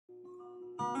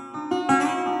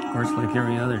course, like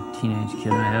every other teenage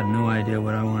kid, I had no idea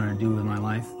what I wanted to do with my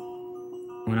life.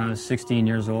 When I was 16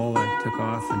 years old, I took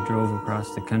off and drove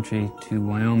across the country to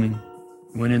Wyoming,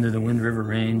 went into the Wind River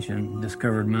Range and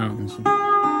discovered mountains.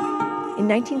 In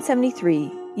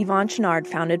 1973, Yvon Chouinard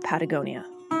founded Patagonia.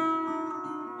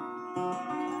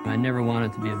 I never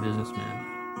wanted to be a businessman.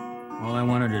 All I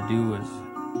wanted to do was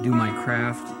do my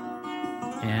craft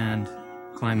and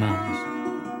climb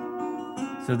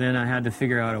mountains. So then I had to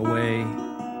figure out a way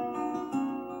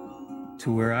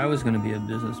to where I was going to be a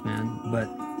businessman, but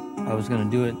I was going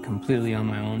to do it completely on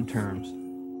my own terms.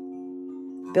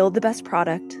 Build the best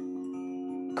product,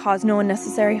 cause no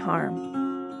unnecessary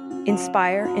harm,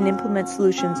 inspire and implement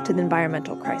solutions to the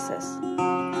environmental crisis.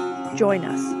 Join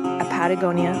us at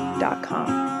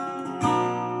Patagonia.com.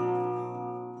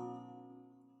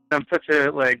 I'm such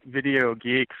a video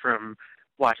geek from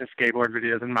watching skateboard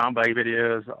videos and mountain bike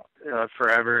videos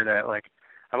forever that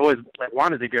I've always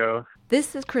wanted to go.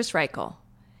 This is Chris Reichel,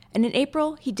 and in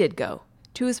April he did go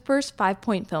to his first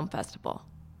 5Point Film Festival.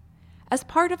 As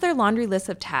part of their laundry list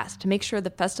of tasks to make sure the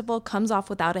festival comes off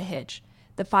without a hitch,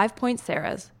 the 5Point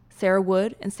Sarahs, Sarah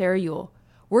Wood and Sarah Yule,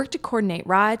 worked to coordinate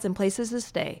rides and places to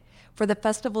stay for the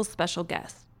festival's special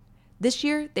guests. This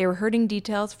year, they were herding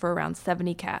details for around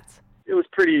 70 cats. It was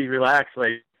pretty relaxed,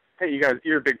 hey, you guys,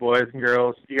 you're big boys and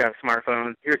girls, you got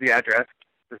smartphones, here's the address,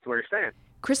 this is where you're staying.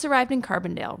 Chris arrived in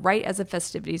Carbondale right as the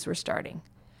festivities were starting.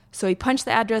 So he punched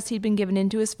the address he'd been given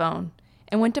into his phone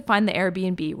and went to find the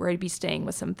Airbnb where he'd be staying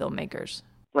with some filmmakers.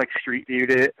 Street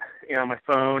viewed it, on my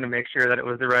phone to make sure that it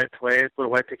was the right place,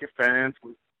 little white picket fence,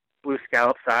 blue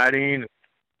scallop siding.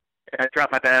 I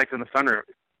dropped my bags in the sunroom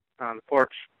on the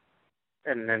porch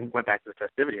and then went back to the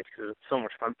festivities because there was so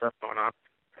much fun stuff going on.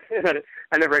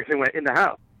 I never actually went in the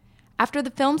house. After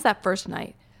the films that first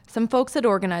night, some folks had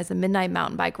organized a midnight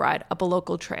mountain bike ride up a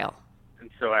local trail. And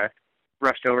so I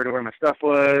rushed over to where my stuff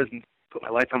was and put my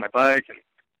lights on my bike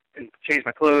and changed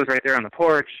my clothes right there on the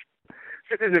porch.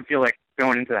 It didn't feel like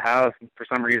going into the house for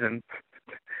some reason.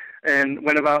 And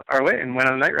went about our way and went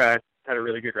on a night ride. Had a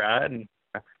really good ride and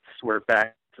swerved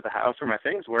back to the house where my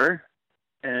things were.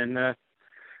 And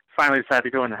finally decided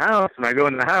to go in the house. When I go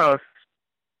into the house,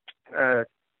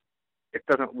 it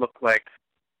doesn't look like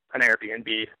an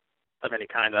Airbnb of any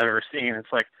kind I've ever seen. It's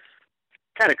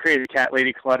kind of crazy cat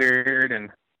lady cluttered and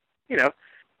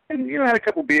had a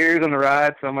couple beers on the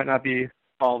ride, so I might not be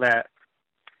all that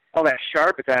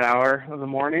sharp at that hour of the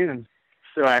morning. And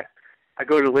so I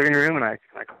go to the living room and I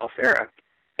call Sarah.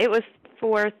 It was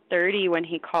 4:30 when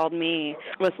he called me.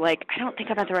 Was I don't think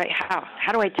I'm at the right house.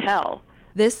 How do I tell?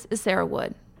 This is Sarah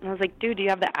Wood. And I was like, dude, do you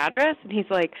have the address? And he's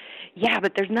like, yeah,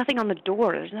 but there's nothing on the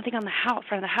door. There's nothing on the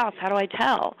front of the house. How do I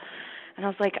tell? And I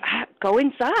was like, go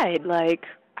inside.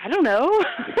 I don't know.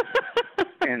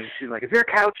 And she's like, is there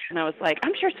a couch? And I was like,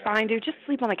 I'm sure it's fine, dude. Just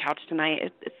sleep on the couch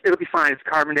tonight. It'll be fine. It's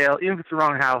Carbondale. Even if it's the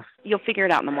wrong house. You'll figure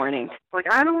it out in the morning.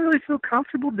 I don't really feel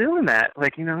comfortable doing that. So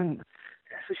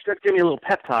she started giving me a little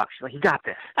pep talk. She's like, you got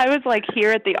this. I was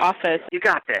here at the office. You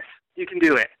got this. You can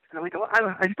do it. And I'm like, well,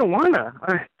 I just don't want to.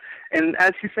 And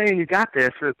as she's saying, you got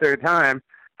this for the third time,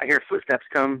 I hear footsteps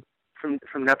come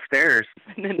from upstairs.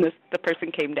 And then the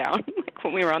person came down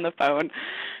when we were on the phone.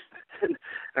 And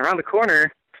around the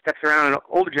corner steps around an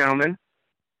older gentleman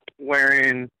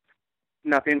wearing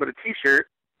nothing but a T-shirt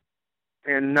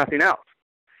and nothing else.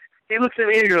 He looks at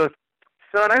me and goes,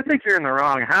 son, I think you're in the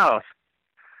wrong house.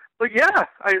 Yeah,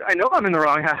 I know I'm in the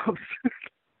wrong house.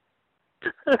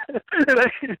 And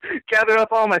I gathered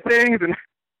up all my things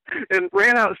and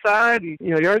ran outside and,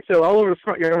 yard sale all over the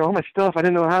front yard, all my stuff. I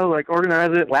didn't know how to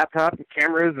organize it, laptops and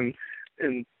cameras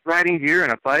and riding gear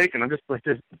and a bike, and I'm just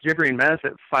this gibbering mess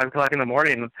at 5 o'clock in the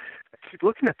morning. And I keep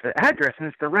looking at the address, and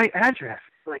it's the right address.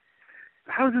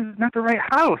 How is this not the right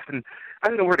house? And I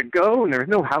didn't know where to go, and there was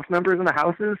no house numbers in the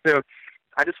houses, so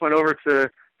I just went over to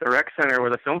the rec center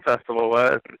where the film festival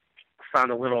was and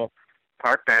found a little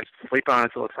park bench to sleep on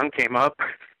until the sun came up.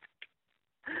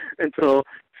 Until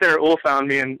Sarah Ull found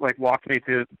me and walked me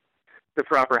to the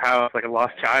proper house like a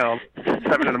lost child,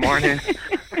 7 in the morning.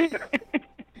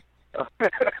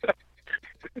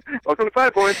 Welcome to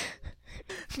 5Point.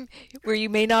 Where you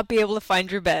may not be able to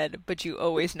find your bed, but you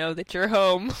always know that you're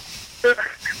home.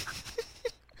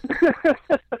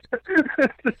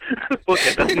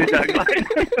 Okay, that's a new tagline.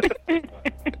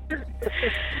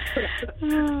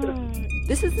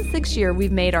 This is the 6th year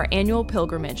we've made our annual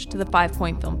pilgrimage to the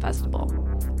 5Point Film Festival.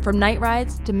 From night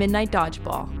rides to midnight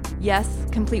dodgeball. Yes,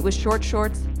 complete with short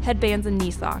shorts, headbands, and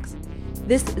knee socks.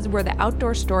 This is where the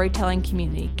outdoor storytelling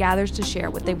community gathers to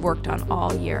share what they've worked on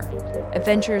all year.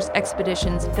 Adventures,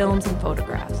 expeditions, films, and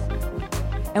photographs.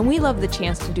 And we love the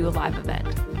chance to do a live event.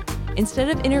 Instead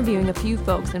of interviewing a few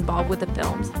folks involved with the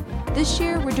films, this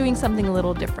year we're doing something a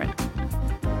little different.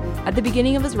 At the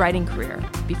beginning of his writing career,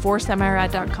 before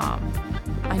semirad.com,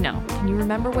 I know, can you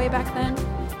remember way back then?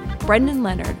 Brendan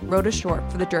Leonard wrote a short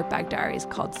for the Dirtbag Diaries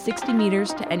called 60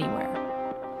 Meters to Anywhere.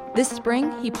 This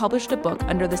spring, he published a book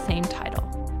under the same title.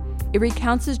 It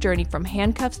recounts his journey from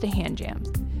handcuffs to hand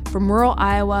jams, from rural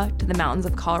Iowa to the mountains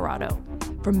of Colorado,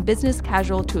 from business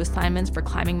casual to assignments for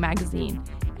Climbing magazine,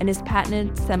 and his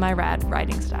patented semi-rad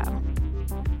writing style.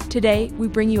 Today, we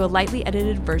bring you a lightly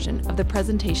edited version of the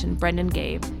presentation Brendan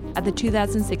gave at the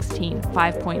 2016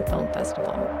 5Point Film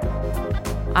Festival.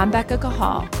 I'm Becca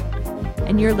Cahal,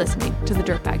 and you're listening to the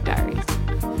Dirtbag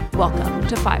Diaries. Welcome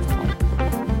to 5Point.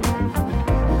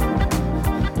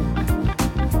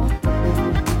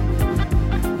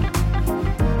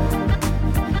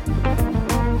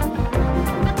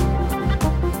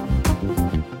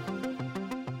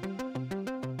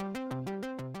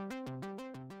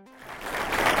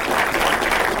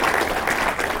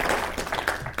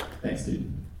 Thanks,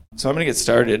 dude. So I'm going to get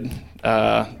started.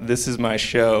 This is my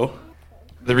show.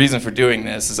 The reason for doing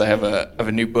this is I have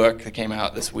a new book that came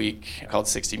out this week called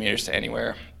 60 Meters to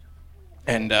Anywhere.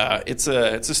 And it's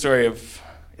a story of,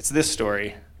 it's this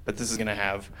story, but this is going to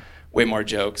have way more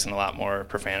jokes and a lot more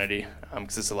profanity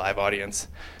because it's a live audience.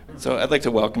 So I'd like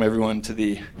to welcome everyone to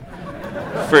the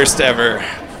first ever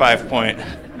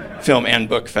 5-Point Film and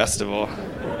Book Festival.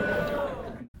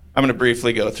 I'm going to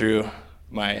briefly go through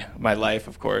my life,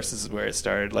 of course. This is where it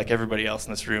started. Like everybody else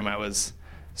in this room, I was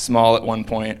small at one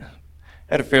point.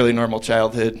 Had a fairly normal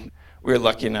childhood. We were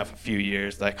lucky enough a few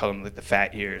years that I call them like the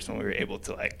fat years when we were able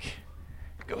to like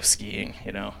go skiing,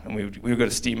 you know. And we would go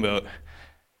to Steamboat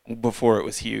before it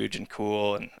was huge and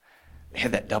cool, and they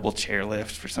had that double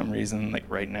chairlift for some reason, like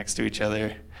right next to each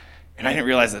other. And I didn't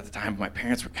realize at the time, but my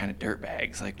parents were kind of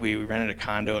dirtbags. Like we rented a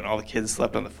condo and all the kids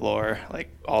slept on the floor.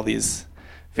 Like all these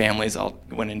families all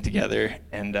went in together,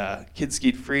 and kids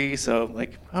skied free. So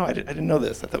like, oh, I didn't know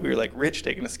this. I thought we were like rich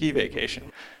taking a ski vacation.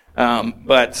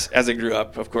 But as I grew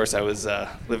up, of course, I was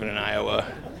living in Iowa,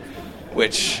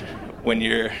 which when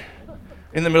you're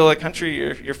in the middle of the country,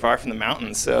 you're far from the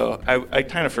mountains. So I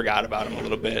kind of forgot about them a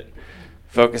little bit,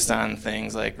 focused on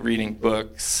things like reading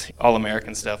books,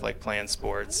 all-American stuff like playing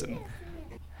sports. And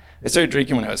I started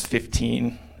drinking when I was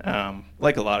 15,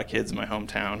 like a lot of kids in my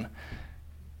hometown.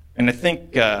 And I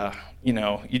think, you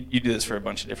know, you do this for a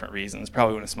bunch of different reasons,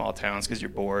 probably in small towns because you're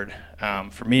bored.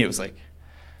 For me, it was like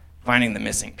finding the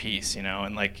missing piece, you know,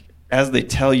 and like as they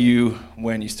tell you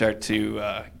when you start to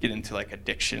get into like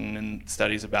addiction and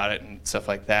studies about it and stuff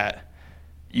like that,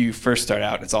 you first start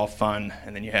out and it's all fun,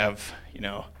 and then you have, you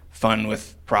know, fun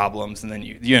with problems, and then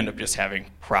you end up just having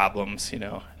problems, you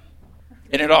know.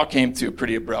 And it all came to a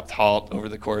pretty abrupt halt over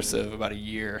the course of about a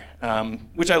year,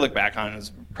 which I look back on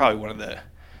as probably one of the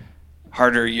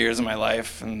harder years of my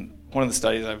life. And one of the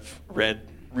studies I've read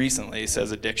recently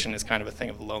says addiction is kind of a thing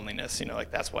of loneliness, you know,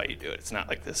 like that's why you do it. It's not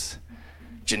like this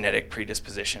genetic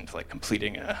predisposition to like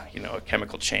completing a, you know, a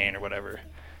chemical chain or whatever.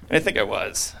 And I think I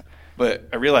was. But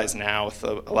I realize now with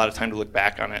a lot of time to look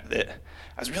back on it that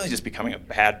I was really just becoming a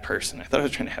bad person. I thought I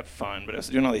was trying to have fun, but I was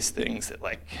doing all these things that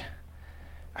like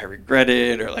I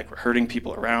regretted or like were hurting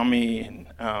people around me. And,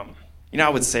 you know, I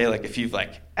would say like if you've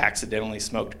like accidentally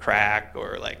smoked crack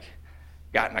or like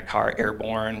got in a car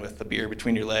airborne with the beer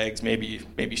between your legs, maybe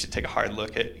you should take a hard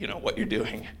look at, you know, what you're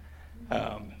doing.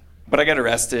 But I got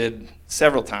arrested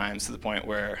several times to the point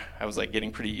where I was like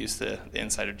getting pretty used to the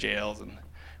inside of jails and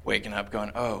waking up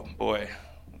going, oh boy,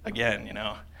 again, you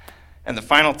know. And the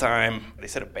final time, they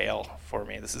set a bail for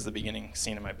me. This is the beginning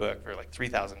scene of my book for like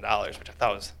 $3,000, which I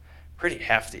thought was pretty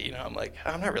hefty. You know, I'm like,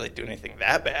 I'm not really doing anything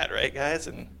that bad, right, guys?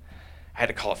 And I had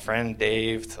to call a friend,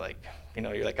 Dave, to like, you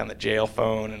know, you're like on the jail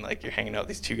phone and like you're hanging out with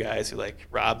these two guys who like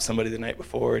robbed somebody the night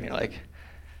before, and you're like,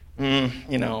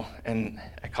 you know. And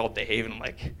I called Dave and I'm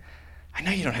like, I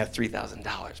know you don't have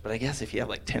 $3,000, but I guess if you have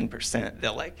like 10%,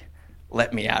 they'll like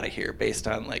let me out of here based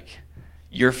on like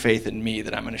your faith in me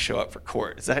that I'm going to show up for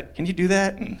court. Can you do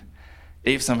that? And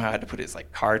Dave somehow had to put his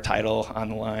like car title on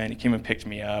the line. He came and picked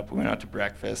me up. We went out to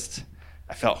breakfast.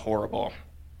 I felt horrible.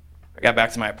 I got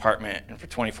back to my apartment, and for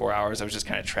 24 hours, I was just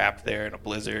kind of trapped there in a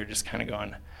blizzard, just kind of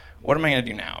going, what am I going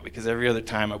to do now? Because every other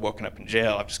time I've woken up in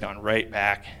jail, I've just gone right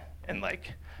back. And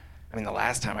like, I mean, the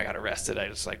last time I got arrested, I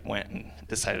just like went and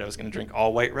decided I was going to drink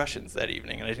all White Russians that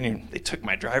evening. And they took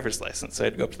my driver's license. So I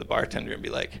had to go up to the bartender and be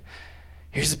like,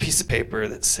 here's a piece of paper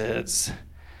that says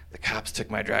the cops took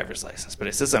my driver's license, but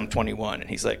it says I'm 21. And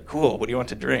he's like, cool, what do you want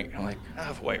to drink? And I'm like, I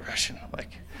have White Russian. I'm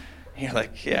like, you're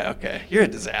like, yeah, okay. You're a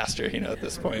disaster, you know, at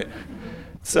this point.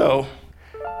 So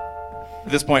At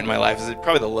this point in my life, is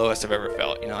probably the lowest I've ever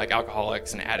felt. You know, like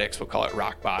alcoholics and addicts will call it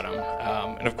rock bottom.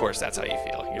 And of course, that's how you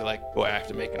feel. You're like, boy, I have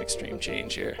to make an extreme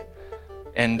change here.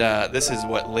 And this is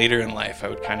what later in life I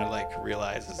would kind of like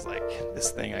realize is like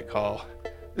this thing I call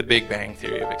the Big Bang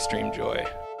Theory of extreme joy.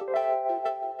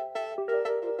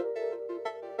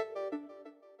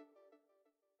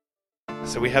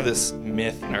 So we have this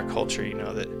myth in our culture, you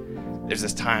know, that there's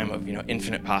this time of, you know,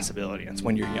 infinite possibility. And it's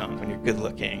when you're young, when you're good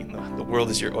looking, and the world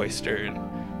is your oyster,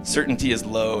 and certainty is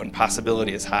low and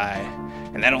possibility is high.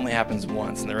 And that only happens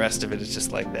once, and the rest of it is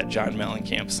just like that John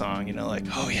Mellencamp song, you know, like,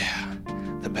 oh yeah,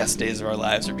 the best days of our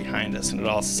lives are behind us, and it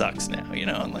all sucks now, you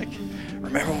know, and like,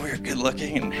 remember when we were good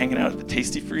looking and hanging out at the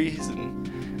Tasty Freeze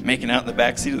and making out in the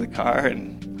backseat of the car?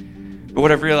 But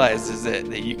what I've realized is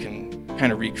that you can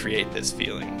kind of recreate this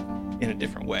feeling in a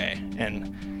different way.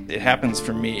 And it happens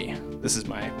for me. This is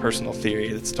my personal theory.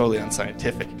 It's totally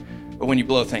unscientific. But when you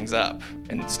blow things up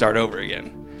and start over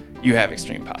again, you have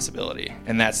extreme possibility.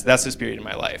 And that's this period in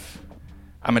my life.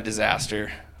 I'm a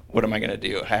disaster. What am I going to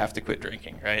do? I have to quit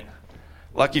drinking, right?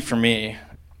 Lucky for me,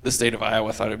 the state of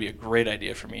Iowa thought it would be a great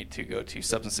idea for me to go to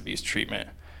substance abuse treatment,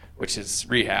 which is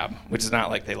rehab, which is not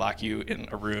like they lock you in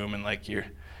a room and like you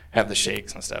have the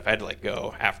shakes and stuff. I had to like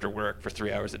go after work for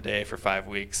 3 hours a day for 5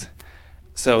 weeks.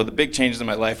 So the big changes in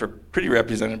my life are pretty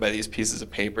represented by these pieces of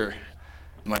paper.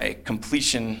 My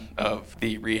completion of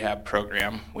the rehab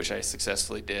program, which I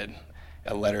successfully did,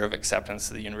 a letter of acceptance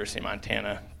to the University of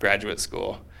Montana graduate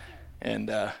school, and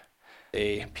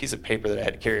a piece of paper that I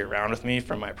had to carry around with me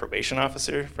from my probation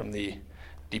officer from the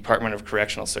Department of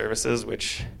Correctional Services,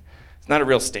 which is not a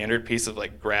real standard piece of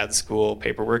like grad school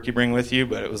paperwork you bring with you,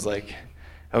 but it was like,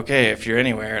 okay, if you're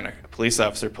anywhere and a police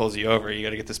officer pulls you over, you got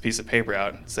to get this piece of paper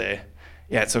out and say,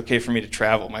 yeah, it's okay for me to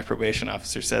travel. My probation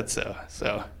officer said so.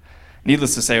 So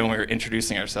needless to say, when we were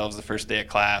introducing ourselves the first day of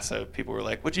class, people were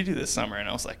like, what'd you do this summer? And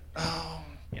I was like, oh,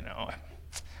 you know, I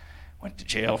went to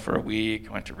jail for a week,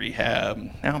 I went to rehab,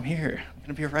 now I'm here. I'm going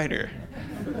to be a writer.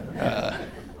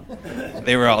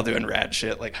 They were all doing rad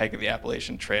shit, like hiking the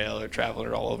Appalachian Trail or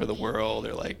traveling all over the world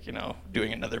or like, you know,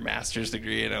 doing another master's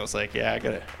degree. And I was like, yeah, I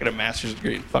got a master's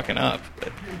degree in fucking up,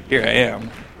 but here I am.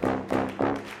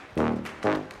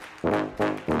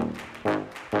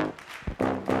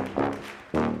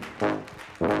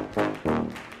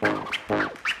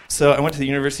 So I went to the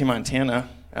University of Montana,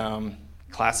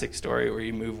 classic story where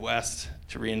you move west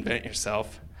to reinvent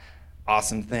yourself.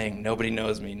 Awesome thing. Nobody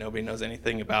knows me. Nobody knows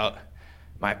anything about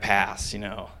my past, you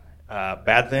know.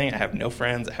 Bad thing, I have no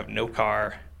friends. I have no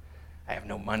car. I have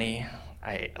no money.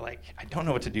 I don't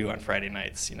know what to do on Friday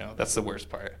nights, you know. That's the worst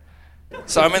part.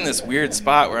 So I'm in this weird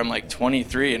spot where I'm like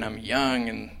 23 and I'm young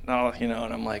and all, you know,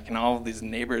 and I'm like, and all of these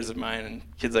neighbors of mine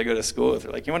and kids I go to school with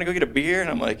are like, you want to go get a beer? And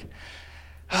I'm like,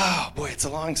 oh boy, it's a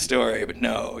long story, but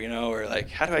no, you know, or like,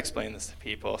 how do I explain this to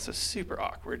people? So super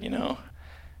awkward, you know.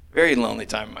 Very lonely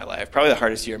time in my life, probably the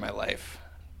hardest year of my life.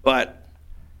 But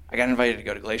I got invited to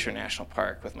go to Glacier National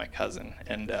Park with my cousin,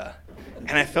 and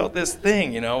I felt this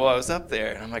thing, you know, while I was up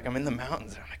there, and I'm like, I'm in the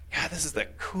mountains, and I'm like, God, this is the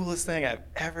coolest thing I've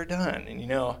ever done. And you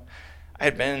know, I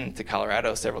had been to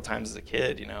Colorado several times as a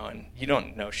kid, you know, and you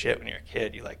don't know shit when you're a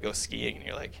kid. You like go skiing, and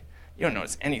you're like, you don't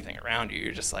notice anything around you.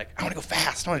 You're just like, I want to go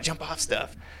fast. I want to jump off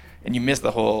stuff. And you miss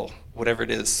the whole, whatever it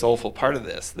is, soulful part of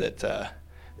this that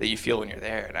you feel when you're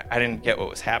there. And I didn't get what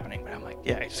was happening, but I'm like,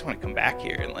 yeah, I just want to come back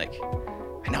here. And like,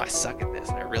 I know I suck at this,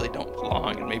 and I really don't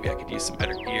belong, and maybe I could use some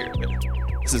better gear, but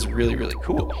this is really, really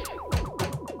cool.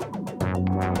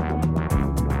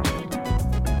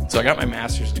 So I got my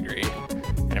master's degree,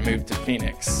 and I moved to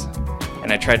Phoenix.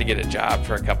 And I tried to get a job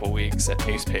for a couple weeks at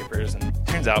newspapers, and it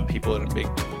turns out people in a big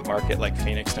market like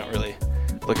Phoenix don't really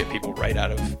look at people right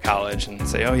out of college and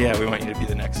say, oh yeah, we want you to be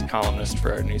the next columnist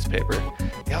for our newspaper.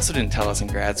 They also didn't tell us in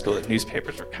grad school that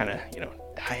newspapers were kind of, you know,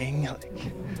 dying. Like,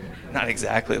 not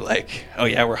exactly like, oh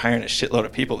yeah, we're hiring a shitload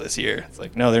of people this year. It's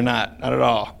like, no, they're not at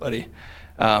all, buddy.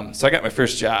 So I got my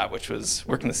first job, which was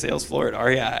working the sales floor at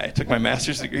REI. I took my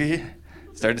master's degree,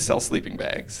 started to sell sleeping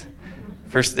bags.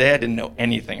 First day, I didn't know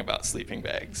anything about sleeping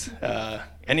bags,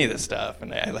 any of this stuff,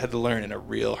 and I had to learn in a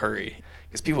real hurry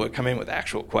because people would come in with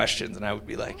actual questions, and I would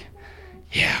be like,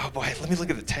 yeah, oh boy, let me look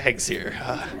at the tags here.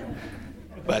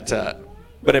 But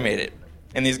I made it.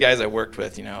 And these guys I worked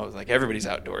with, you know, like everybody's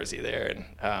outdoorsy there,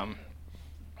 and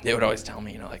they would always tell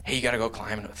me, you know, like, hey, you got to go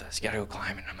climbing with us. You got to go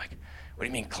climbing. And I'm like, what do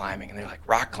you mean climbing? And they're like,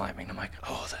 rock climbing. And I'm like,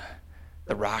 oh,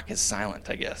 the rock is silent,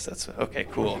 I guess. That's okay,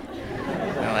 cool.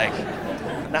 And they're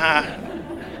like, nah,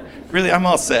 really, I'm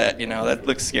all set. You know, that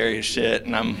looks scary as shit,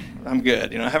 and I'm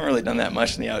good. You know, I haven't really done that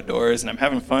much in the outdoors, and I'm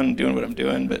having fun doing what I'm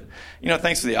doing. But, you know,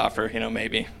 thanks for the offer. You know,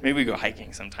 maybe we go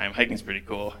hiking sometime. Hiking's pretty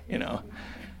cool, you know.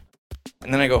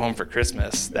 And then I go home for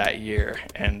Christmas that year,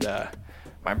 and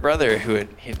my brother,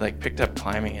 he'd like picked up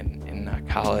climbing in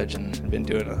college and had been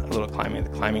doing a little climbing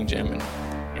at the climbing gym,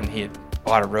 and he had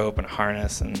bought a rope and a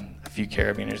harness and a few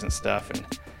carabiners and stuff, and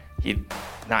he'd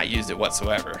not used it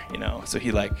whatsoever, So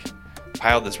he like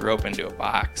piled this rope into a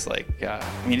box, he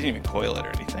didn't even coil it or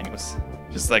anything. It was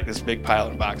just like this big pile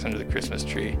in a box under the Christmas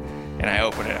tree, and I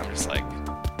open it, I'm just like,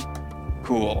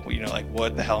 cool,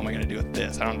 what the hell am I gonna do with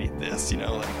this? I don't need this,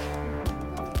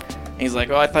 He's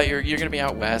like, oh, I thought you're going to be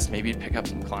out west. Maybe you'd pick up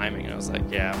some climbing. And I was like,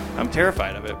 yeah, I'm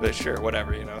terrified of it, but sure,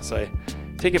 whatever, So I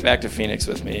take it back to Phoenix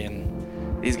with me,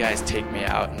 and these guys take me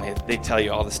out, and they tell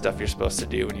you all the stuff you're supposed to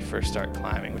do when you first start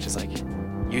climbing, which is like,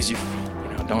 use your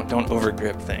feet, don't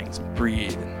overgrip things,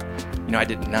 breathe. And, I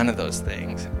did none of those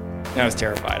things. And I was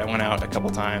terrified. I went out a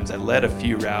couple times. I led a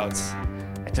few routes.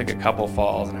 I took a couple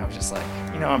falls, and I was just like,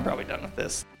 I'm probably done with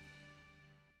this.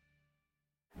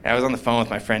 I was on the phone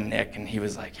with my friend Nick, and he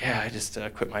was like, yeah, I just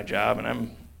quit my job, and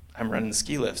I'm running the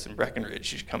ski lifts in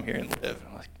Breckenridge. You should come here and live. And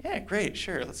I'm like, yeah, great,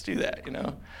 sure, let's do that,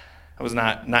 I was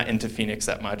not into Phoenix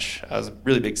that much. I was a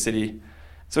really big city.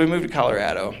 So we moved to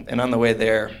Colorado, and on the way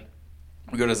there,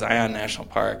 we go to Zion National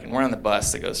Park, and we're on the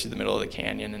bus that goes through the middle of the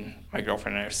canyon, and my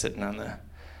girlfriend and I are sitting on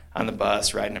the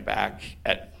bus, riding it back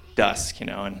at dusk,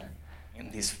 and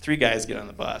these three guys get on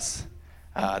the bus.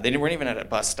 They weren't even at a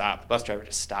bus stop. The bus driver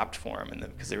just stopped for them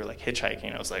because they were like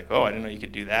hitchhiking. I was like, oh, I didn't know you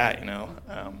could do that, And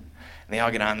they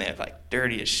all get on. They have like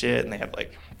dirty as shit, and they have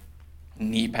like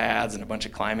knee pads and a bunch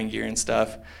of climbing gear and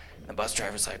stuff. And the bus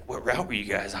driver's like, what route were you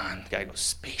guys on? The guy goes,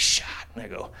 Space Shot. And I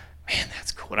go, man,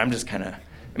 that's cool. And I'm just kind of,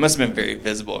 it must have been very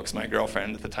visible because my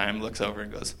girlfriend at the time looks over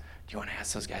and goes, do you want to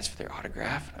ask those guys for their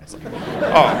autograph? And I was like,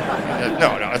 oh,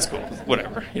 no, that's cool.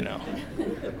 Whatever,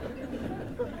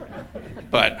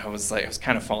 But I was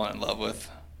kind of falling in love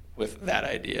with that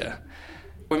idea.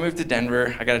 We moved to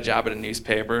Denver. I got a job at a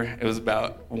newspaper. It was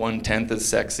about 1/10 as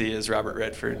sexy as Robert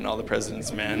Redford and All the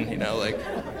President's Men.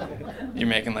 You're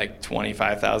making like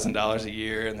 $25,000 a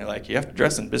year, and they're like, you have to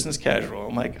dress in business casual.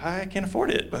 I'm like, I can't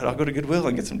afford it, but I'll go to Goodwill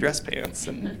and get some dress pants.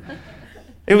 And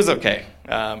it was okay.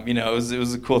 It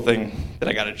was a cool thing that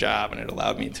I got a job, and it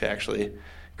allowed me to actually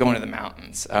go into the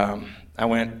mountains. I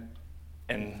went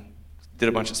and did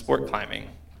a bunch of sport climbing,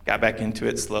 got back into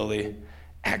it slowly,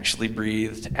 actually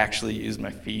breathed, actually used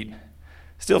my feet.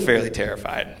 Still fairly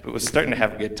terrified, but was starting to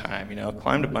have a good time,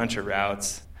 climbed a bunch of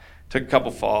routes, took a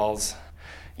couple falls,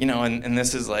 and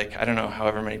this is like, I don't know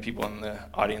however many people in the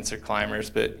audience are climbers,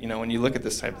 but, when you look at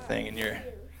this type of thing and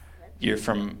you're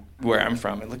from where I'm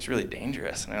from, it looks really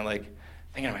dangerous. And I'm like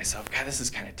thinking to myself, God, this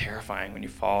is kind of terrifying when you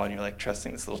fall and you're like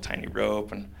trusting this little tiny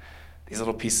rope and these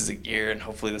little pieces of gear, and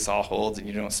hopefully this all holds and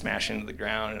you don't smash into the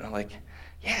ground. And I'm like,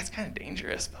 yeah, it's kind of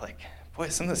dangerous, but like, boy,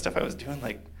 some of the stuff I was doing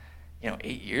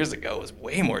 8 years ago was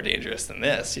way more dangerous than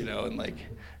this, and like,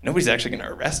 nobody's actually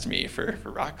gonna arrest me for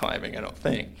rock climbing, I don't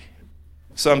think.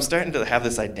 So I'm starting to have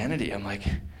this identity. I'm like,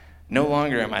 no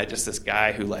longer am I just this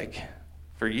guy who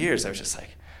for years I was just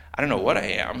like, I don't know what I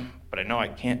am, but I know I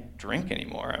can't drink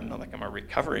anymore. I'm a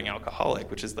recovering alcoholic,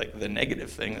 which is like the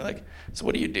negative thing. They're like, so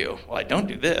what do you do? Well, I don't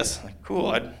do this. I'm like, cool,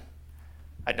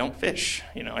 I don't fish.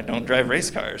 I don't drive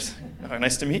race cars. Oh,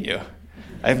 nice to meet you.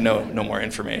 I have no more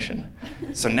information.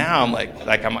 So now I'm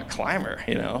like I'm a climber,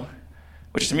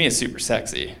 which to me is super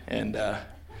sexy. And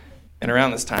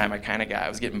around this time, I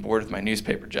was getting bored with my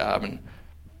newspaper job, and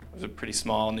it was a pretty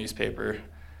small newspaper.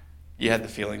 You had the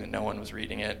feeling that no one was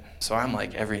reading it. So I'm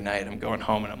like, every night I'm going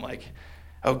home and I'm like,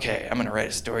 okay, I'm gonna write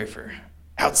a story for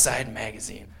Outside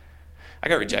Magazine. I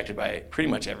got rejected by pretty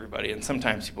much everybody, and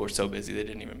sometimes people were so busy they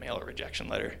didn't even mail a rejection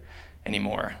letter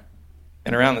anymore.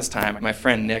 And around this time, my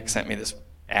friend Nick sent me this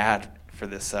ad for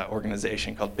this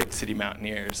organization called Big City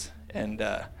Mountaineers. And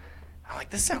I'm like,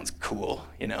 this sounds cool,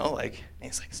 and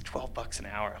he's like, it's $12 an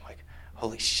hour. I'm like,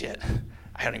 holy shit.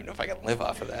 I don't even know if I can live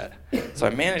off of that. So I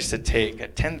managed to take a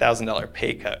 $10,000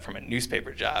 pay cut from a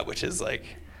newspaper job, which is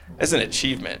that's an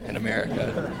achievement in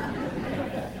America.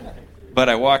 But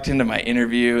I walked into my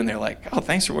interview, and they're like, oh,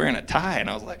 thanks for wearing a tie. And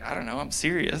I was like, I don't know, I'm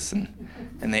serious. And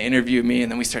they interviewed me,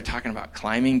 and then we started talking about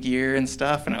climbing gear and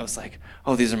stuff. And I was like,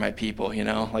 oh, these are my people,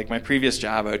 Like my previous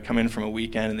job, I would come in from a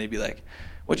weekend, and they'd be like,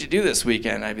 what'd you do this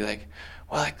weekend? And I'd be like,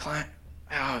 well, I climbed.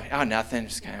 Oh, nothing.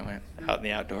 Just kind of went out in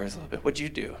the outdoors a little bit. What'd you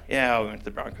do? Yeah, we went to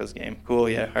the Broncos game. Cool,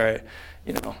 yeah, all right.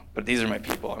 But these are my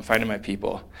people. I'm finding my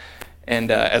people. And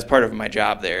as part of my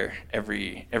job there,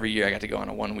 every year I got to go on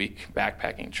a 1-week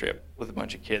backpacking trip with a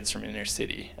bunch of kids from inner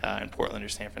city in Portland or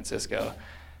San Francisco.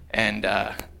 And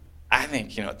I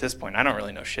think, at this point, I don't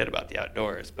really know shit about the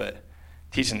outdoors, but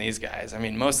teaching these guys,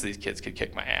 most of these kids could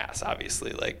kick my ass,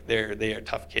 obviously. They are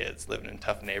tough kids living in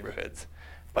tough neighborhoods.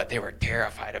 but they were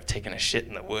terrified of taking a shit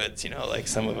in the woods, like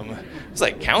some of them. It was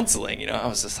like counseling, I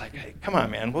was just like, hey, come on,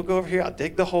 man, we'll go over here, I'll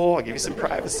dig the hole, I'll give you some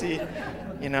privacy,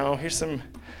 here's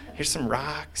some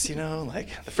rocks,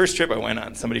 like the first trip I went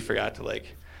on, somebody forgot to I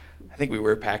think we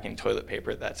were packing toilet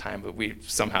paper at that time, but we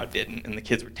somehow didn't, and the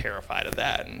kids were terrified of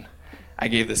that, and I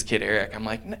gave this kid Eric, I'm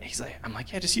like,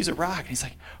 yeah, just use a rock, and he's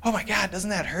like, oh my God,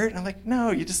 doesn't that hurt? And I'm like,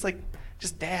 no, you just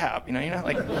dab, you're not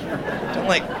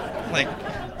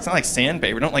it's not like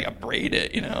sandpaper, don't abrade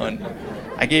it, and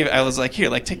I was like, here,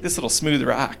 take this little smooth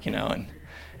rock, and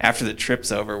after the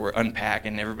trip's over, we're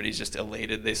unpacking, everybody's just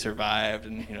elated they survived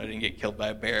and, didn't get killed by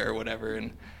a bear or whatever,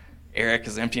 and Eric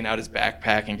is emptying out his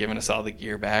backpack and giving us all the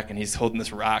gear back, and he's holding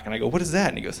this rock, and I go, what is that?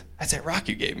 And he goes, that's that rock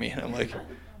you gave me, and I'm like,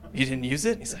 you didn't use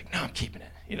it? And he's like, no, I'm keeping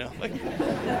it,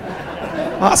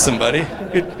 awesome, buddy,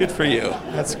 good for you,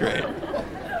 that's great.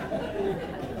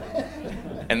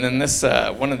 And then this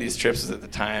one of these trips was at the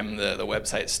time the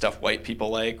website Stuff White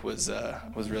People Like was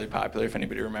really popular, if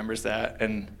anybody remembers that.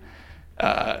 And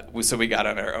so we got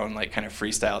on our own kind of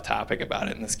freestyle topic about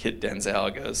it. And this kid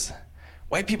Denzel goes,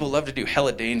 white people love to do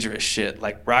hella dangerous shit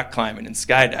like rock climbing and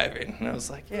skydiving. And I was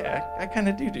like, yeah, I kind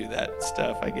of do that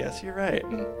stuff, I guess. You're right.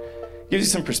 And it gives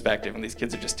you some perspective. And these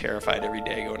kids are just terrified every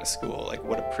day going to school.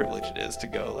 What a privilege it is to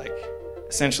go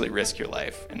essentially risk your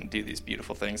life and do these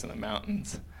beautiful things in the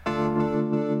mountains.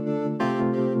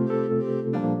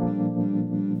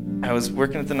 I was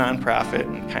working at the nonprofit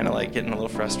and kind of getting a little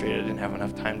frustrated. I didn't have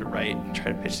enough time to write and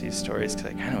try to pitch these stories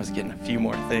because I kind of was getting a few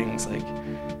more things.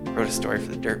 Wrote a story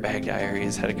for the Dirtbag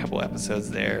Diaries, had a couple episodes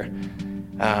there.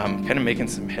 Kind of making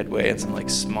some headway in some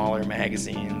smaller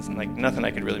magazines and nothing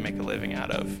I could really make a living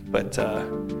out of. But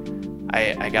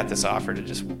I got this offer to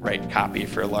just write copy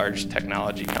for a large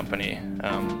technology company.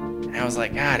 And I was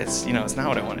like, God, it's it's not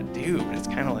what I want to do, but it's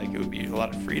kind of it would be a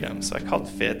lot of freedom. So I called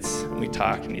Fitz and we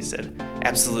talked, and he said,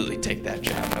 absolutely take that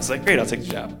job. And I was like, great, I'll take the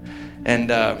job. And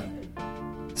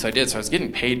so I did. So I was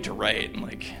getting paid to write,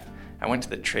 and I went to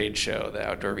the trade show, the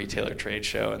outdoor retailer trade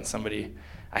show, and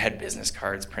I had business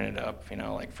cards printed up,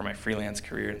 for my freelance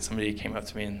career, and somebody came up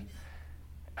to me and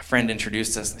a friend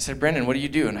introduced us. And they said, Brendan, what do you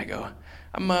do? And I go,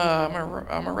 I'm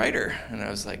a writer. And I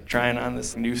was trying on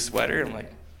this new sweater. I'm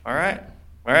like, all right,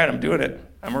 I'm doing it.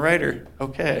 I'm a writer.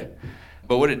 Okay.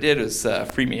 But what it did was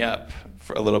free me up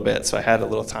for a little bit. So I had a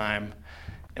little time,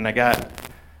 and I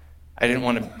didn't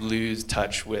want to lose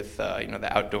touch with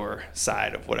the outdoor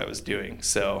side of what I was doing.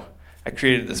 So I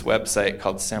created this website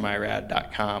called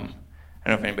semirad.com. I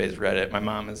don't know if anybody's read it. My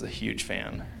mom is a huge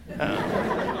fan.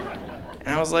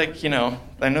 And I was like, I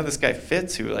know this guy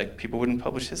Fitz who people wouldn't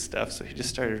publish his stuff, so he just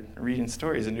started reading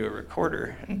stories into a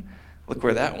recorder, and look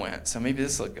where that went. So maybe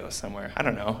this will go somewhere. I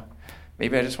don't know.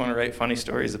 Maybe I just want to write funny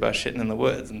stories about shitting in the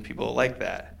woods, and people like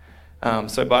that.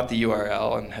 So I bought the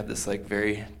URL and had this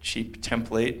very cheap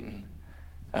template,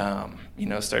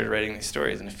 and started writing these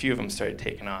stories, and a few of them started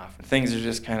taking off. And things are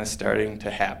just kind of starting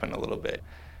to happen a little bit.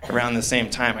 Around the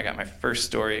same time, I got my first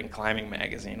story in Climbing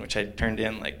Magazine, which I turned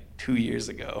in 2 years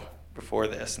ago before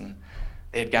this, and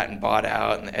they had gotten bought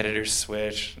out, and the editors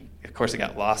switched. Of course, it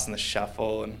got lost in the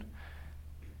shuffle,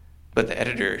 but the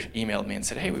editor emailed me and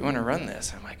said, hey, we want to run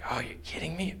this. I'm like, oh, you're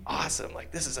kidding me? Awesome.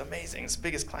 This is amazing. It's the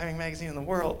biggest climbing magazine in the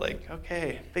world.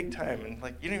 Okay, big time. And you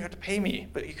don't even have to pay me,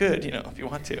 but you could, if you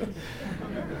want to.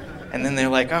 And then they're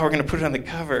like, oh, we're going to put it on the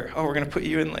cover. Oh, we're going to put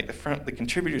you in the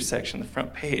contributors section, the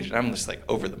front page. And I'm just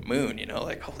over the moon,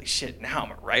 holy shit, now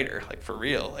I'm a writer, for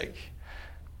real.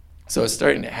 So it's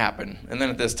starting to happen. And then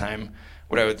at this time,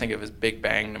 what I would think of as Big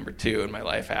Bang number 2 in my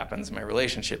life happens. My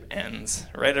relationship ends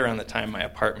right around the time my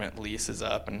apartment lease is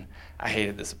up, and I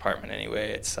hated this apartment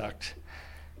anyway. It sucked.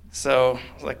 So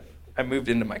I moved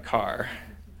into my car,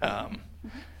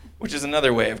 which is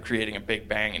another way of creating a big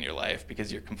bang in your life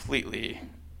because you're completely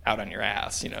out on your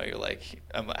ass. You're you're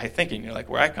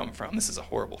where I come from, this is a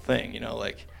horrible thing.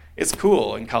 It's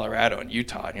cool in Colorado and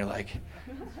Utah, and you're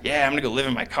yeah, I'm gonna go live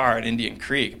in my car at Indian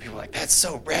Creek. And people are that's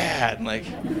so rad. And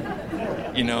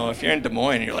if you're in Des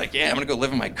Moines, you're yeah, I'm gonna go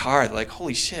live in my car. They're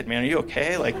holy shit, man, are you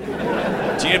okay? Do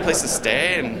you need a place to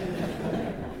stay?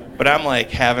 But I'm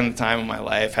having the time of my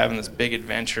life, having this big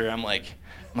adventure. I'm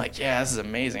yeah, this is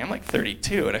amazing. I'm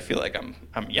 32, and I feel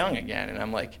I'm young again. And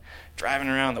I'm driving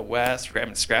around the West,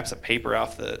 grabbing scraps of paper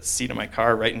off the seat of my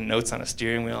car, writing notes on a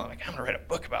steering wheel. I'm gonna write a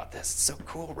book about this. It's so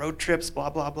cool. Road trips, blah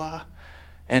blah blah.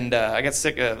 And I got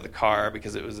sick of the car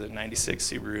because it was a 96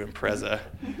 Subaru Impreza.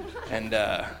 And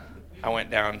I went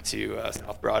down to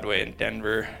South Broadway in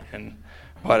Denver and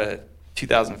bought a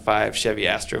 2005 Chevy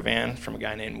Astrovan from a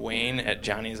guy named Wayne at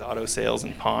Johnny's Auto Sales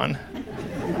and Pawn,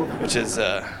 which is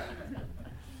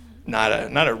not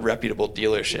a reputable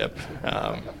dealership.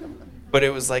 but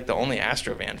it was like the only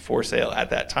Astro van for sale at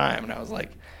that time, and I was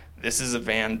like, this is a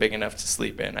van big enough to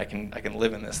sleep in. I can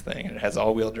live in this thing, and it has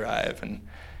all-wheel drive. And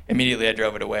immediately I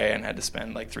drove it away and had to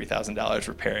spend like $3,000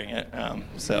 repairing it.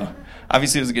 So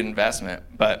obviously it was a good investment,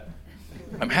 but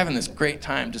I'm having this great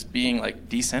time just being like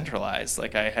decentralized.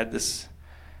 Like I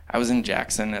was in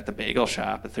Jackson at the bagel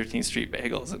shop at 13th Street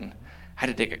Bagels, and I had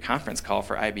to take a conference call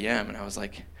for IBM, and I was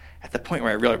like, at the point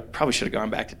where I really probably should have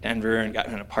gone back to Denver and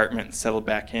gotten an apartment and settled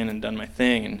back in and done my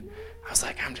thing, and I was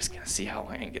like, I'm just gonna see how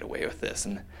long I can get away with this.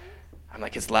 And I'm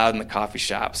like, it's loud in the coffee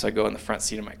shop, so I go in the front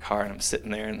seat of my car, and I'm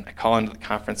sitting there, and I call into the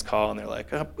conference call, and they're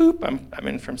like, oh, boop, I'm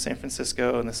in from San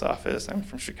Francisco in this office, I'm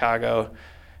from Chicago.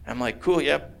 And I'm like, cool,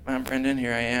 yep, I'm Brendan,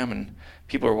 here I am. And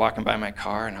people are walking by my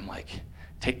car, and I'm like,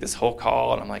 take this whole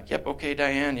call, and I'm like, yep, okay,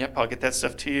 Diane, yep, I'll get that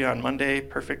stuff to you on Monday,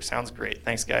 perfect, sounds great,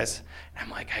 thanks, guys. And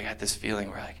I'm like, I got this feeling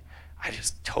where like, I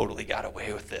just totally got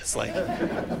away with this. Like,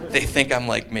 they think I'm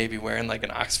like maybe wearing like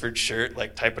an Oxford shirt,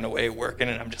 like typing away, working,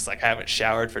 and I'm just like, I haven't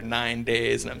showered for 9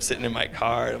 days, and I'm sitting in my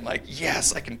car, and I'm like,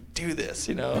 yes, I can do this,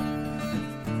 you know?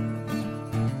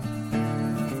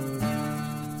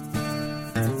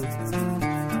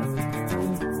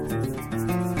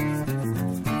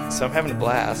 So I'm having a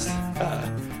blast,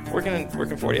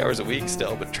 working 40 hours a week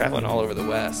still, but traveling all over the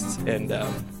West. And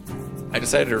I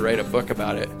decided to write a book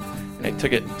about it. And I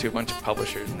took it to a bunch of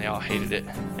publishers, and they all hated it.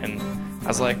 And I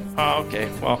was like, oh,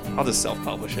 okay, well, I'll just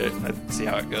self-publish it. Let's see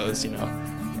how it goes, you know.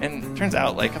 And it turns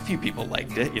out, like, a few people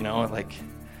liked it, you know. Like,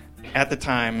 at the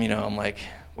time, you know, I'm like,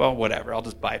 well, whatever. I'll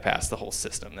just bypass the whole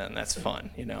system then. That's fun,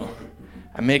 you know.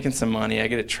 I'm making some money. I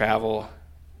get to travel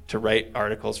to write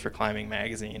articles for Climbing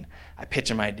Magazine. I pitch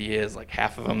them ideas. Like,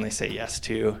 half of them they say yes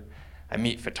to. I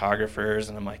meet photographers,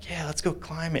 and I'm like, yeah, let's go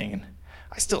climbing. And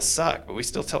I still suck, but we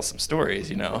still tell some stories,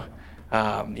 you know.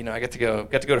 You know, I got to go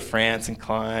to France and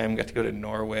climb, got to go to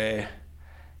Norway,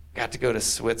 got to go to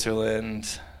Switzerland,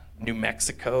 New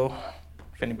Mexico.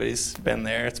 If anybody's been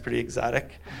there, it's pretty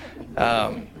exotic.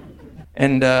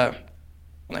 And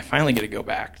I finally get to go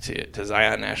back to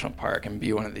Zion National Park and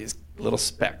be one of these little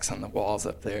specks on the walls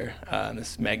up there.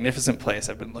 This magnificent place.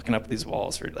 I've been looking up these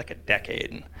walls for like a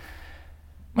decade. And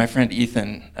my friend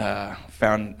Ethan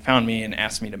found me and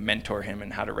asked me to mentor him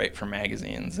in how to write for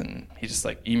magazines, and he just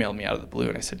like emailed me out of the blue,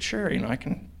 and I said, sure, you know, I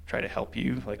can try to help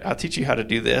you. Like, I'll teach you how to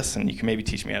do this, and you can maybe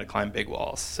teach me how to climb big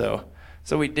walls. So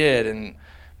we did,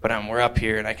 but we're up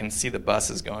here, and I can see the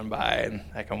buses going by, and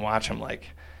I can watch them like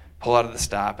pull out of the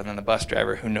stop, and then the bus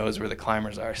driver, who knows where the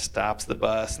climbers are, stops the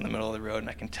bus in the middle of the road, and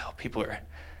I can tell people are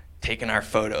taking our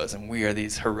photos, and we are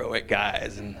these heroic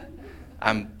guys, and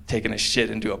I'm taking a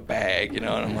shit into a bag, you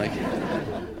know, and I'm like,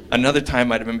 another time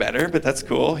might have been better, but that's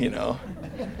cool, you know.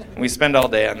 And we spend all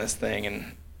day on this thing,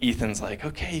 and Ethan's like,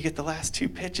 okay, you get the last 2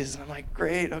 pitches, and I'm like,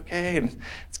 great, okay, and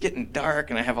it's getting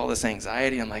dark, and I have all this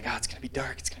anxiety. I'm like, oh, it's gonna be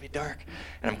dark,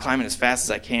 and I'm climbing as fast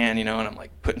as I can, you know, and I'm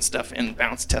like putting stuff in,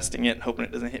 bounce testing it, hoping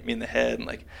it doesn't hit me in the head, and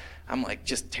like, I'm like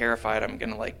just terrified I'm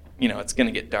gonna like, you know, it's gonna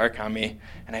get dark on me,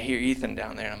 and I hear Ethan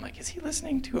down there, and I'm like, is he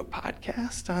listening to a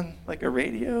podcast on like a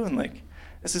radio? And like,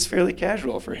 this is fairly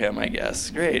casual for him, I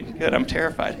guess. Great, good, I'm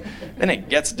terrified. Then it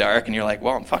gets dark, and you're like,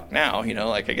 well, I'm fucked now, you know,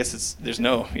 like, I guess there's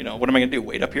no, you know, what am I gonna do,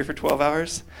 wait up here for 12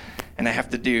 hours? And I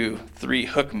have to do 3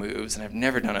 hook moves, and I've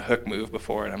never done a hook move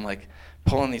before, and I'm like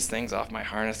pulling these things off my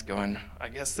harness going, I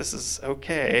guess this is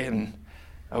okay, and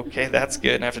okay, that's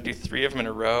good, and I have to do 3 of them in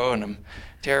a row, and I'm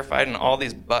terrified, and all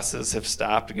these buses have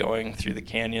stopped going through the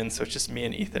canyon, so it's just me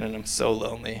and Ethan, and I'm so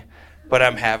lonely. But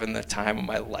I'm having the time of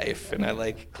my life, and I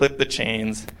like clip the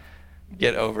chains,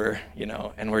 get over, you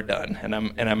know, and we're done. And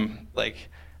I'm like,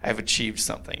 I've achieved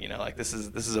something, you know, like this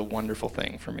is a wonderful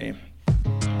thing for me.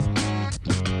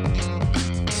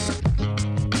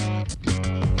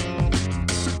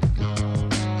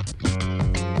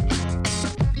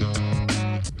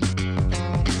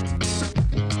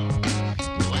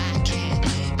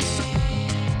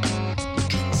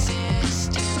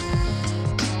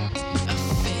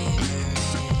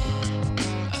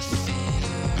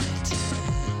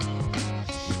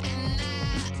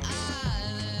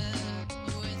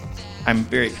 I'm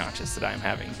very conscious that I'm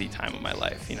having the time of my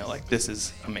life. You know, like, this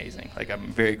is amazing. Like, I'm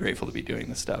very grateful to be doing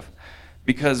this stuff.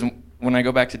 Because when I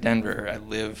go back to Denver, I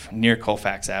live near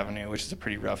Colfax Avenue, which is a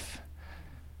pretty rough,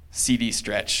 seedy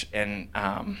stretch, and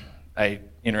I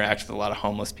interact with a lot of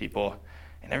homeless people.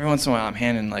 And every once in a while, I'm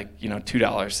handing, like, you know,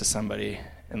 $2 to somebody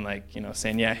and, like, you know,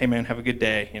 saying, yeah, hey, man, have a good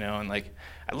day, you know. And, like,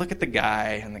 I look at the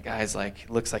guy, and the guy's, like,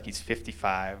 looks like he's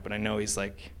 55, but I know he's,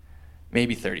 like,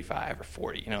 maybe 35 or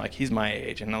 40, you know, like, he's my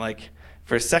age. And, like,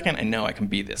 for a second, I know I can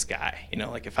be this guy, you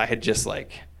know, like, if I had just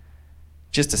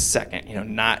a second, you know,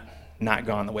 not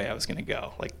gone the way I was going to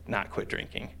go, like, not quit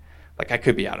drinking, like I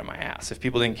could be out of my ass if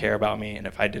people didn't care about me and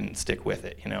if I didn't stick with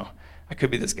it, you know. I could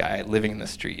be this guy living in the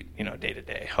street, you know, day to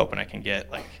day, hoping I can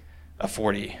get like a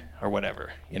 40 or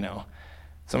whatever, you know.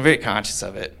 So I'm very conscious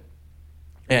of it.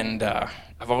 And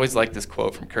I've always liked this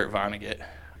quote from Kurt Vonnegut.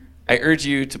 I urge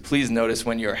you to please notice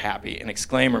when you are happy and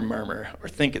exclaim or murmur or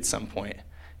think at some point,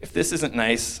 if this isn't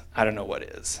nice, I don't know what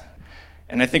is.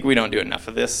 And I think we don't do enough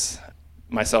of this,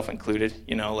 myself included,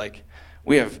 you know, like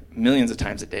we have millions of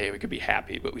times a day we could be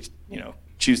happy, but we, you know,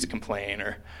 choose to complain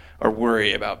or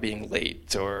worry about being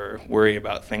late or worry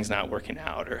about things not working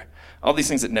out or all these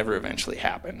things that never eventually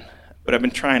happen. But I've been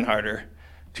trying harder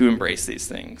to embrace these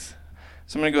things.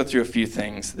 So I'm going to go through a few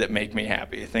things that make me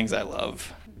happy, things I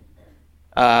love.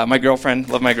 My girlfriend,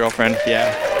 love my girlfriend,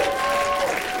 yeah.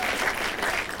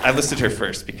 I listed her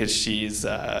first because she's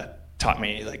taught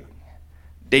me, like,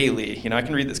 daily, you know, I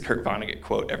can read this Kurt Vonnegut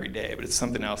quote every day, but it's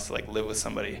something else to, like, live with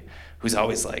somebody who's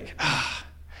always like,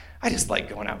 I just like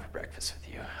going out for breakfast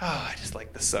with you. I just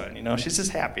like the sun, you know. She's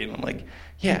just happy, and I'm like,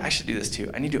 yeah, I should do this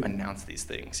too. I need to announce these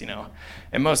things, you know.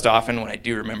 And most often when I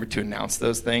do remember to announce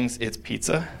those things, it's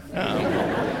pizza.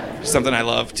 Something I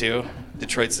love too,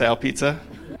 Detroit-style pizza.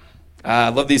 I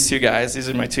love these two guys. These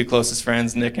are my two closest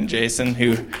friends, Nick and Jason,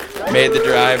 who made the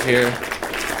drive here.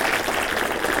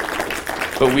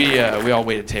 But we all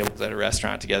waited tables at a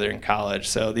restaurant together in college,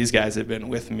 so these guys have been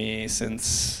with me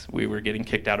since we were getting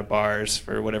kicked out of bars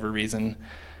for whatever reason.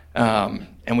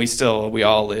 And we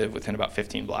all live within about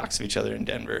 15 blocks of each other in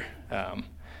Denver.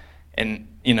 And,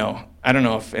 you know, I don't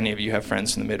know if any of you have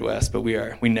friends from the Midwest, but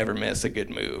we never miss a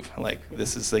good move. Like,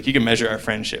 this is, like, you can measure our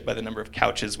friendship by the number of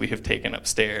couches we have taken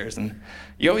upstairs, and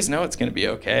you always know it's going to be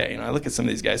okay. You know, I look at some of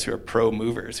these guys who are pro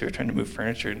movers, who are trying to move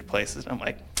furniture into places, and I'm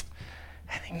like,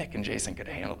 I think Nick and Jason could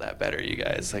have handled that better, you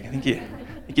guys. Like, I think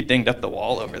you dinged up the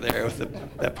wall over there with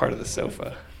that part of the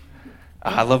sofa.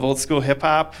 I love old school hip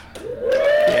hop.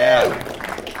 Yeah.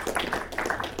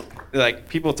 Like,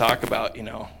 people talk about, you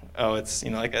know, oh, it's, you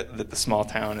know, like that the small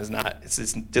town is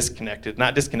it's disconnected,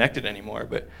 not disconnected anymore,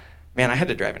 but man, I had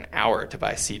to drive an hour to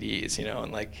buy CDs, you know,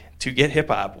 and like to get hip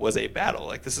hop was a battle.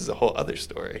 Like, this is a whole other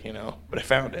story, you know, but I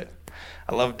found it.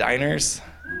 I love diners,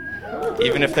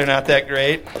 even if they're not that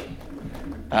great.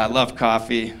 I love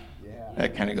coffee.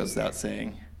 That kind of goes without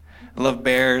saying. I love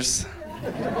bears.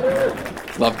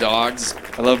 Love dogs.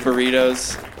 I love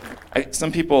burritos.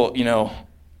 Some people, you know,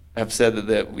 have said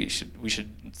that we should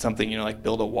something, you know, like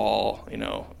build a wall, you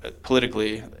know,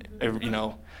 politically, you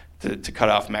know, to cut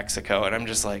off Mexico. And I'm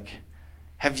just like,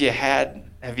 have you had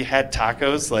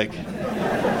tacos? Like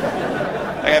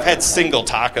I've had single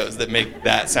tacos that make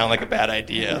that sound like a bad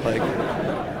idea.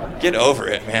 Like, get over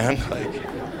it, man. Like,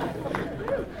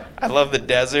 I love the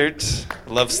desert.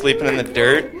 I love sleeping in the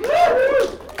dirt.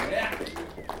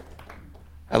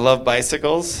 I love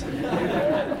bicycles.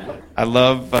 I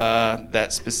love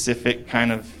that specific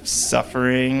kind of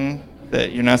suffering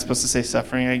that you're not supposed to say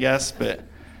suffering, I guess, but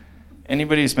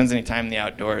anybody who spends any time in the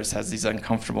outdoors has these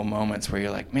uncomfortable moments where you're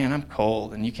like, man, I'm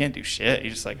cold, and you can't do shit.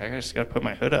 You're just like, I just got to put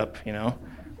my hood up, you know,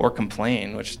 or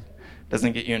complain, which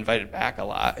doesn't get you invited back a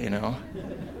lot, you know.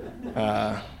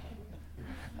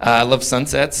 I love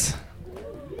sunsets.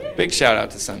 Big shout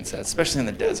out to sunsets, especially in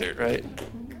the desert, right?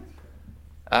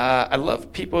 I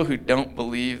love people who don't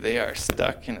believe they are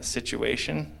stuck in a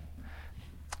situation.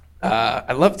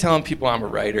 I love telling people I'm a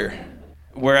writer.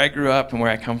 Where I grew up and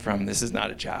where I come from, this is not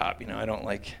a job. You know, I don't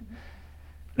like,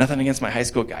 nothing against my high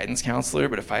school guidance counselor,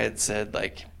 but if I had said,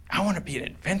 like, I want to be an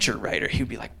adventure writer, he would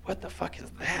be like, what the fuck is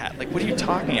that? Like, what are you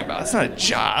talking about? That's not a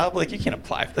job. Like, you can't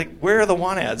apply. Like, where are the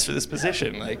want ads for this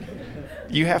position? Like,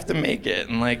 you have to make it.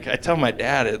 And, like, I tell my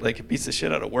dad, it beats the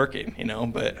shit out of working, you know,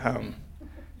 but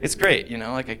it's great, you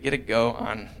know, like, I get to go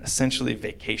on essentially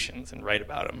vacations and write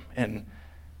about them and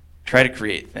try to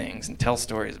create things and tell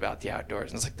stories about the outdoors.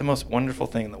 And it's like the most wonderful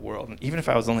thing in the world. And even if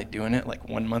I was only doing it like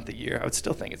 1 month a year, I would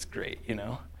still think it's great, you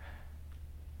know.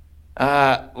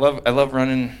 I love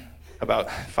running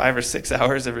about 5 or 6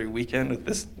 hours every weekend with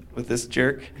this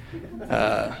jerk.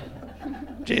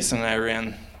 Jason and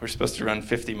I we're supposed to run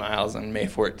 50 miles on May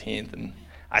 14th, and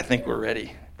I think we're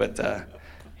ready. But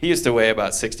he used to weigh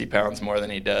about 60 pounds more than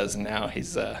he does, and now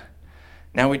he's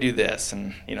now we do this.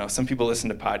 And, you know, some people listen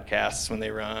to podcasts when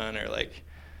they run, or, like,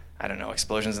 I don't know,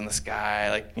 explosions in the sky,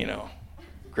 like, you know,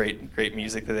 great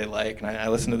music that they like. And I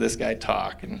listen to this guy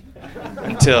talk, and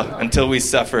until we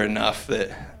suffer enough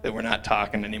that we're not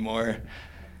talking anymore.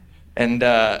 And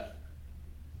the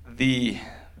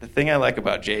thing I like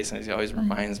about Jason is he always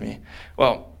reminds me,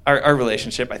 well, our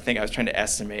relationship, I think I was trying to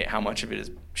estimate how much of it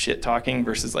is shit talking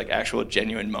versus like actual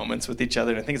genuine moments with each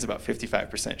other. And I think it's about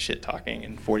 55% shit talking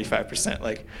and 45%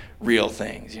 like real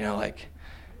things, you know, like,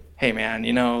 hey man,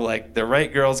 like the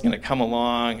right girl's gonna come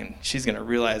along and she's gonna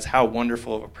realize how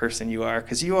wonderful of a person you are,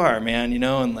 because you are, man,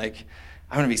 and like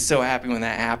I'm gonna be so happy when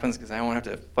that happens because I won't have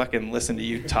to fucking listen to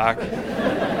you talk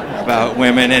about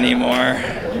women anymore.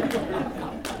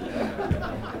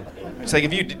 It's like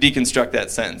if you deconstruct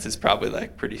that sentence, it's probably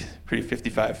like pretty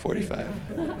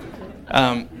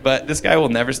 55-45. But this guy will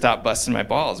never stop busting my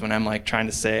balls when I'm like trying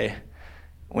to say,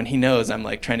 when he knows I'm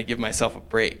like trying to give myself a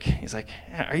break. He's like,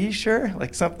 are you sure?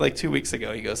 Like something like 2 weeks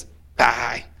ago, he goes,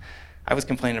 I was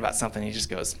complaining about something. He just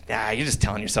goes, you're just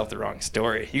telling yourself the wrong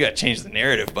story. You got to change the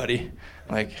narrative, buddy.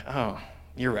 I'm like, oh,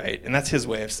 you're right. And that's his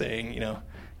way of saying,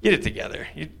 get it together.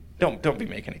 You don't be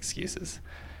making excuses.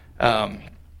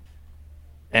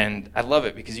 And I love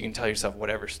it because you can tell yourself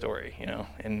whatever story,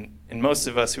 And most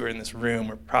of us who are in this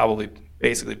room are probably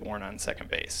basically born on second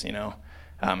base,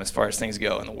 as far as things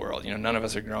go in the world. None of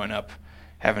us are growing up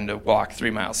having to walk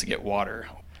 3 miles to get water.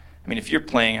 I mean, if you're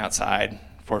playing outside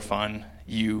for fun,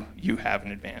 you have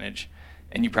an advantage,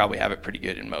 and you probably have it pretty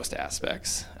good in most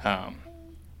aspects.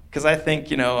 Because I think,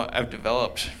 I've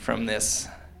developed from this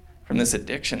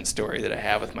addiction story that I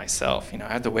have with myself.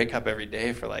 I have to wake up every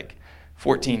day for like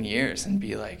 14 years and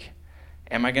be like,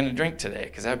 am I going to drink today?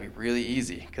 Because that would be really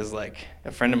easy. Because like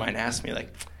a friend of mine asked me,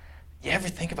 like, you ever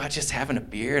think about just having a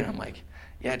beer? And I'm like,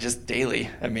 yeah, just daily.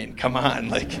 I mean, come on.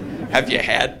 Like, have you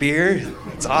had beer?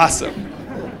 It's awesome.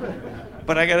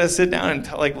 But I got to sit down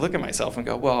and look at myself and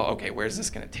go, well, okay, where's this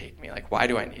going to take me? Like, why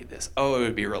do I need this? Oh, it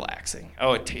would be relaxing.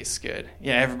 Oh, it tastes good.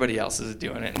 Yeah, everybody else is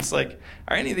doing it. And it's like,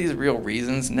 are any of these real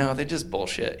reasons? No, they're just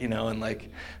bullshit, And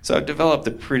like, so I've developed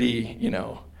a pretty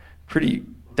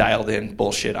dialed in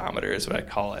bullshitometer is what I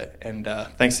call it. And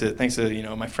thanks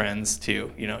to my friends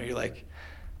too.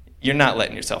 You're not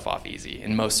letting yourself off easy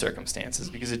in most circumstances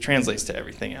because it translates to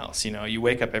everything else. You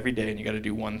wake up every day and you got to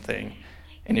do one thing.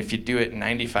 And if you do it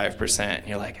 95%,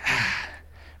 you're like,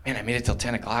 man, I made it till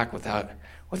 10 o'clock without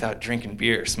drinking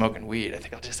beer, smoking weed. I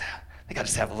think I'll just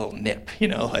have a little nip,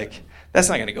 like that's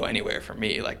not going to go anywhere for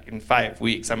me. Like in 5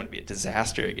 weeks, I'm going to be a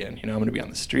disaster again. I'm going to be on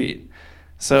the street.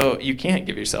 So you can't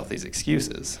give yourself these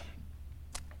excuses.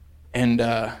 And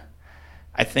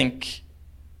I think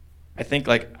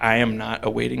like I am not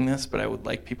awaiting this, but I would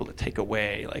like people to take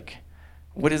away like,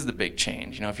 what is the big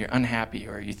change? If you're unhappy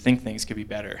or you think things could be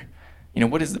better,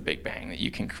 what is the big bang that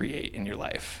you can create in your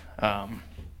life?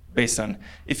 Based on,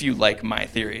 if you like my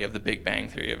theory of the Big Bang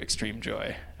theory of extreme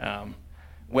joy,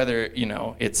 whether,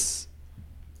 it's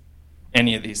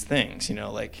any of these things,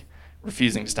 like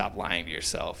refusing to stop lying to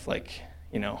yourself, like,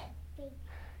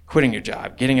 quitting your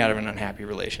job, getting out of an unhappy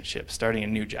relationship, starting a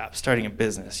new job, starting a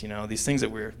business, these things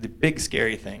that the big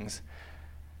scary things.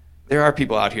 There are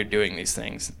people out here doing these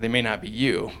things. They may not be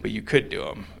you, but you could do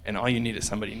them. And all you need is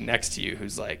somebody next to you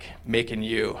who's like making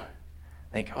you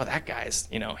think, oh, that guy's,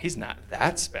 he's not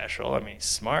that special. I mean, he's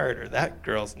smart, or that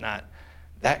girl's not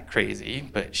that crazy,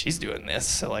 but she's doing this.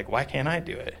 So like, why can't I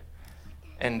do it?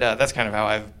 And that's kind of how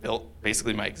I've built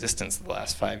basically my existence the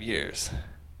last 5 years.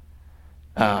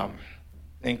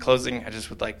 In closing, I just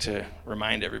would like to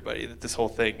remind everybody that this whole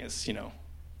thing is,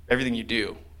 everything you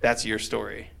do, that's your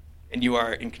story. And you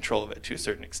are in control of it to a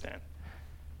certain extent.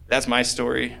 That's my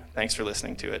story. Thanks for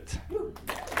listening to it.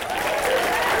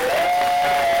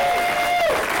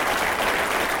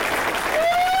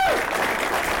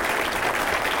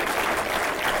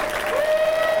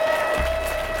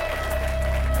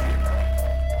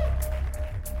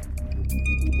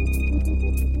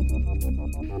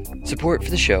 Support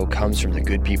for the show comes from the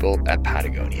good people at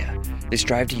Patagonia. They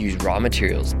strive to use raw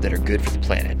materials that are good for the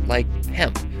planet, like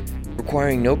hemp.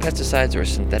 Requiring no pesticides or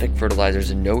synthetic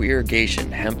fertilizers and no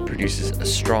irrigation, hemp produces a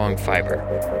strong fiber.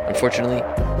 Unfortunately,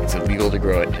 it's illegal to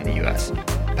grow it in the U.S.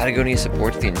 Patagonia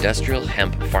supports the Industrial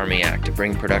Hemp Farming Act to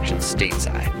bring production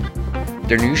stateside.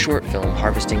 Their new short film,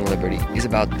 Harvesting Liberty, is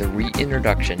about the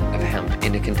reintroduction of hemp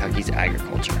into Kentucky's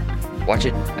agriculture. Watch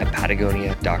it at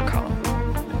Patagonia.com.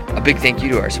 A big thank you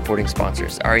to our supporting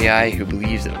sponsors, REI, who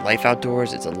believes that life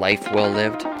outdoors is a life well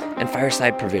lived, and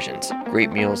Fireside Provisions, great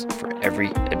meals for every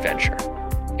adventure.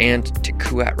 And to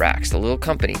Kuat Racks, the little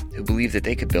company who believed that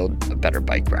they could build a better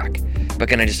bike rack.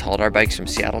 Beck and I just hauled our bikes from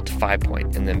Seattle to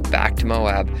 5Point and then back to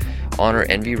Moab on our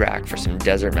NV rack for some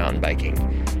desert mountain biking.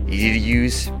 Easy to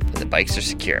use, and the bikes are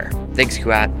secure. Thanks,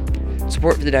 Kuat.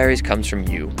 Support for the diaries comes from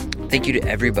you. Thank you to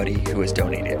everybody who has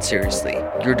donated. Seriously,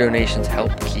 your donations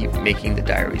help keep making the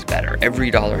diaries better. Every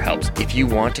dollar helps. If you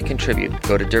want to contribute,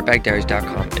 go to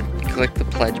dirtbagdiaries.com and click the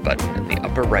pledge button in the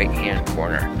upper right-hand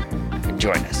corner and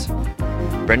join us.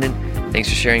 Brendan, thanks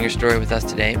for sharing your story with us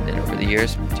today and over the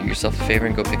years. Do yourself a favor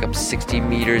and go pick up 60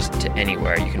 Meters to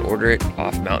Anywhere. You can order it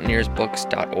off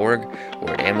mountaineersbooks.org or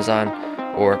at Amazon.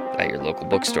 or at your local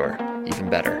bookstore. Even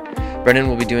better. Brendan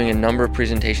will be doing a number of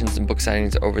presentations and book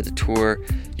signings over the tour.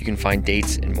 You can find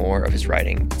dates and more of his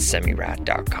writing at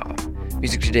semirat.com.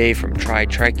 Music today from Try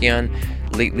Trichion,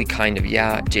 Lately Kind of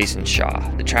Yeah, Jason Shaw.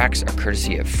 The tracks are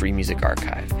courtesy of Free Music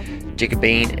Archive. Jacob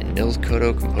Bain and Nils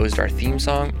Cotto composed our theme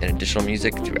song and additional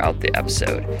music throughout the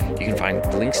episode. You can find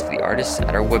links to the artists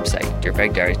at our website,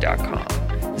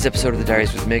 dirtbagdiaries.com. This episode of The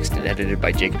Diaries was mixed and edited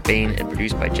by Jacob Bain and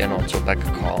produced by Jen Altz, Rebecca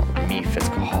Call, and me,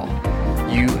 Fitzka Hall.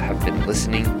 You have been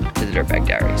listening to The Dirtbag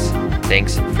Diaries.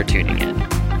 Thanks for tuning in.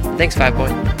 Thanks, 5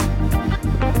 Point.